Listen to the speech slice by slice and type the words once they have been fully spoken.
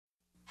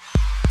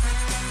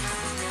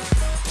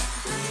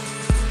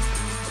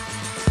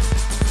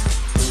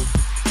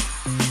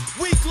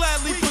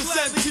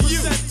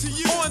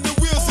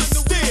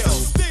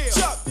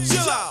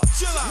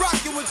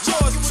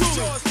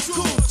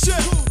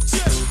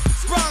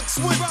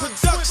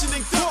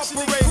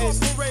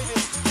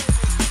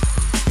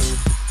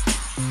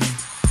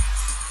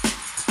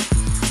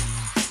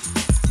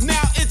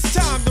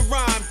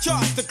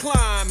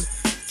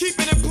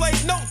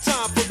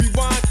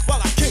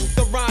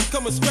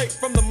flowing straight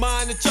from the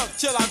mind of Chuck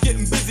Chillout,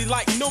 getting busy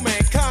like no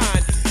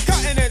mankind.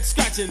 Cutting and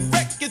scratching,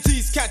 records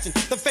he's catching,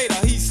 the fader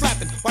he's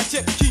slapping, while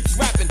Chip keeps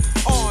rapping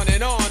on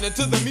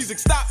until the music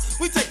stops.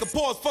 We take a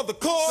pause for the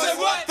chorus, say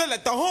what? Then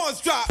let the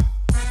horns drop.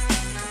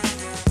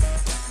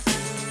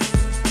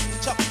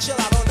 Chuck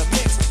Chillout on the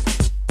mix.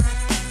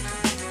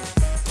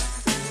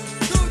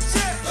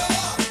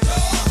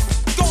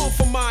 Going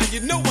for mine,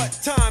 you know what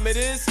time it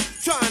is.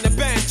 Trying to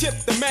ban Chip,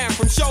 the man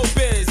from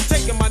showbiz.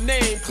 Taking my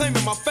name,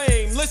 claiming my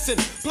fame. Listen,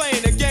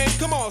 playing the game,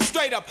 come on,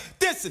 straight up,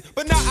 dissing.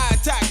 But now I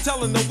attack,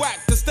 telling the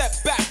whack to step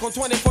back. On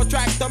 24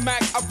 tracks, the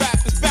Mac, I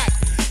rap is back.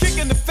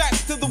 Kicking the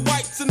facts to the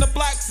whites and the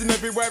blacks. And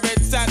everywhere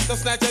it's at, they'll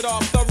snatch it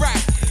off the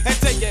rack. And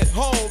take it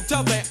home,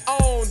 tell their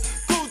own.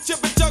 Kool,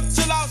 Chip, and Chuck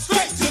Chillout,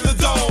 straight to the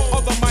dome.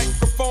 On the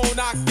microphone,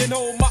 I can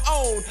hold my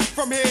own.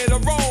 From here to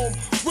Rome,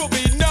 we'll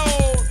be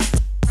known.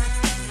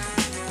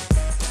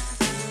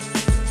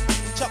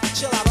 Chuck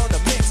Chillout on the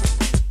mix.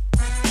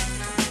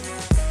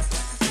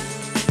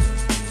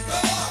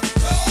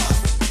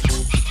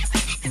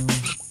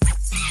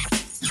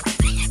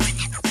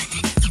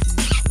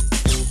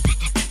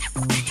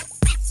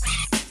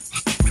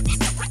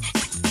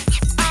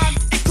 I'm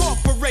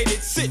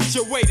incorporated,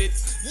 situated.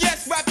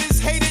 Yes, rappers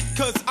hate it,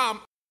 cause I'm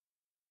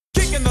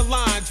kicking the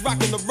lines,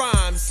 rocking the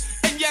rhymes.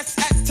 And yes,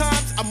 at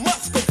times I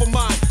must go for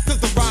mine, cause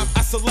the rhyme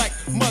I select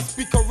must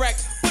be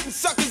correct. Putting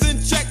suckers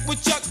in check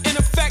with Chuck in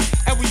effect.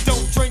 And we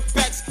don't drink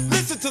Becks,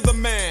 listen to the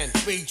man.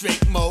 We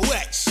drink Mo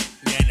X,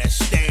 you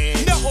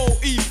understand? No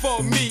OE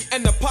for me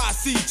and the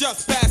posse.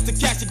 Just pass the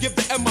cash and give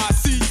the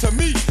MIC to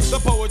me. The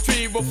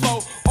poetry will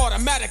flow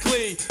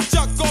automatically.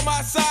 Chuck on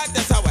my side,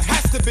 that's how it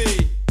has to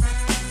be.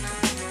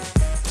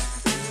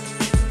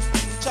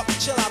 Chuck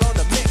Chillout on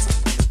the mix.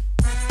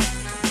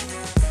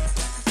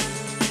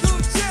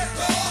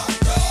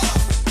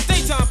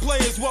 Daytime play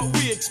is what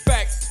we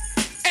expect.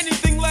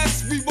 Anything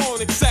less, we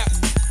won't accept.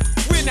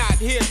 We're not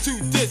here to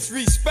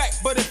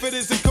disrespect, but if it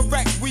isn't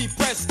correct, we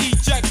press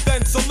eject,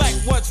 then select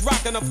what's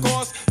rockin', of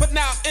course. But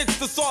now it's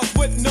the sauce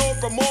with no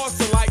remorse,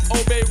 and like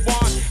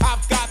Obi-Wan,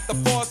 I've got the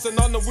force, and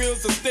on the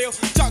wheels of steel,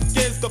 Chuck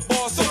is the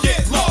boss, so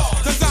get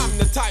lost. Cause I'm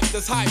the type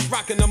that's hype,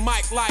 rockin' the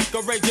mic like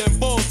a raging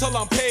bull, till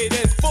I'm paid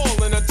in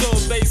full, and until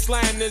they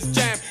slam this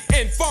jam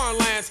in foreign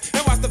lands,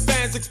 and watch the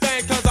fans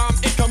expand, cause I'm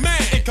in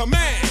command, in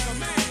command.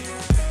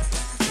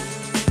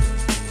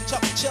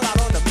 Chuck Chillout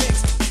on the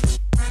mix.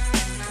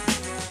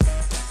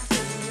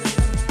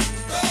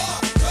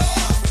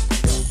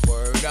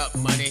 Word up,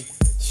 money.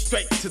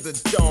 Straight to the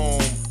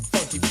dome.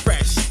 Funky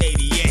fresh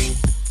 88.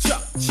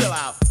 Chuck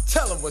Chillout.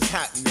 Tell them what's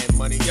happening,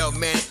 money. Yo,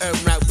 man,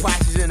 Urban Rock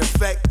Posse in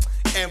effect.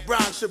 And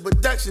Brown Sugar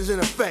Productions in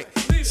effect.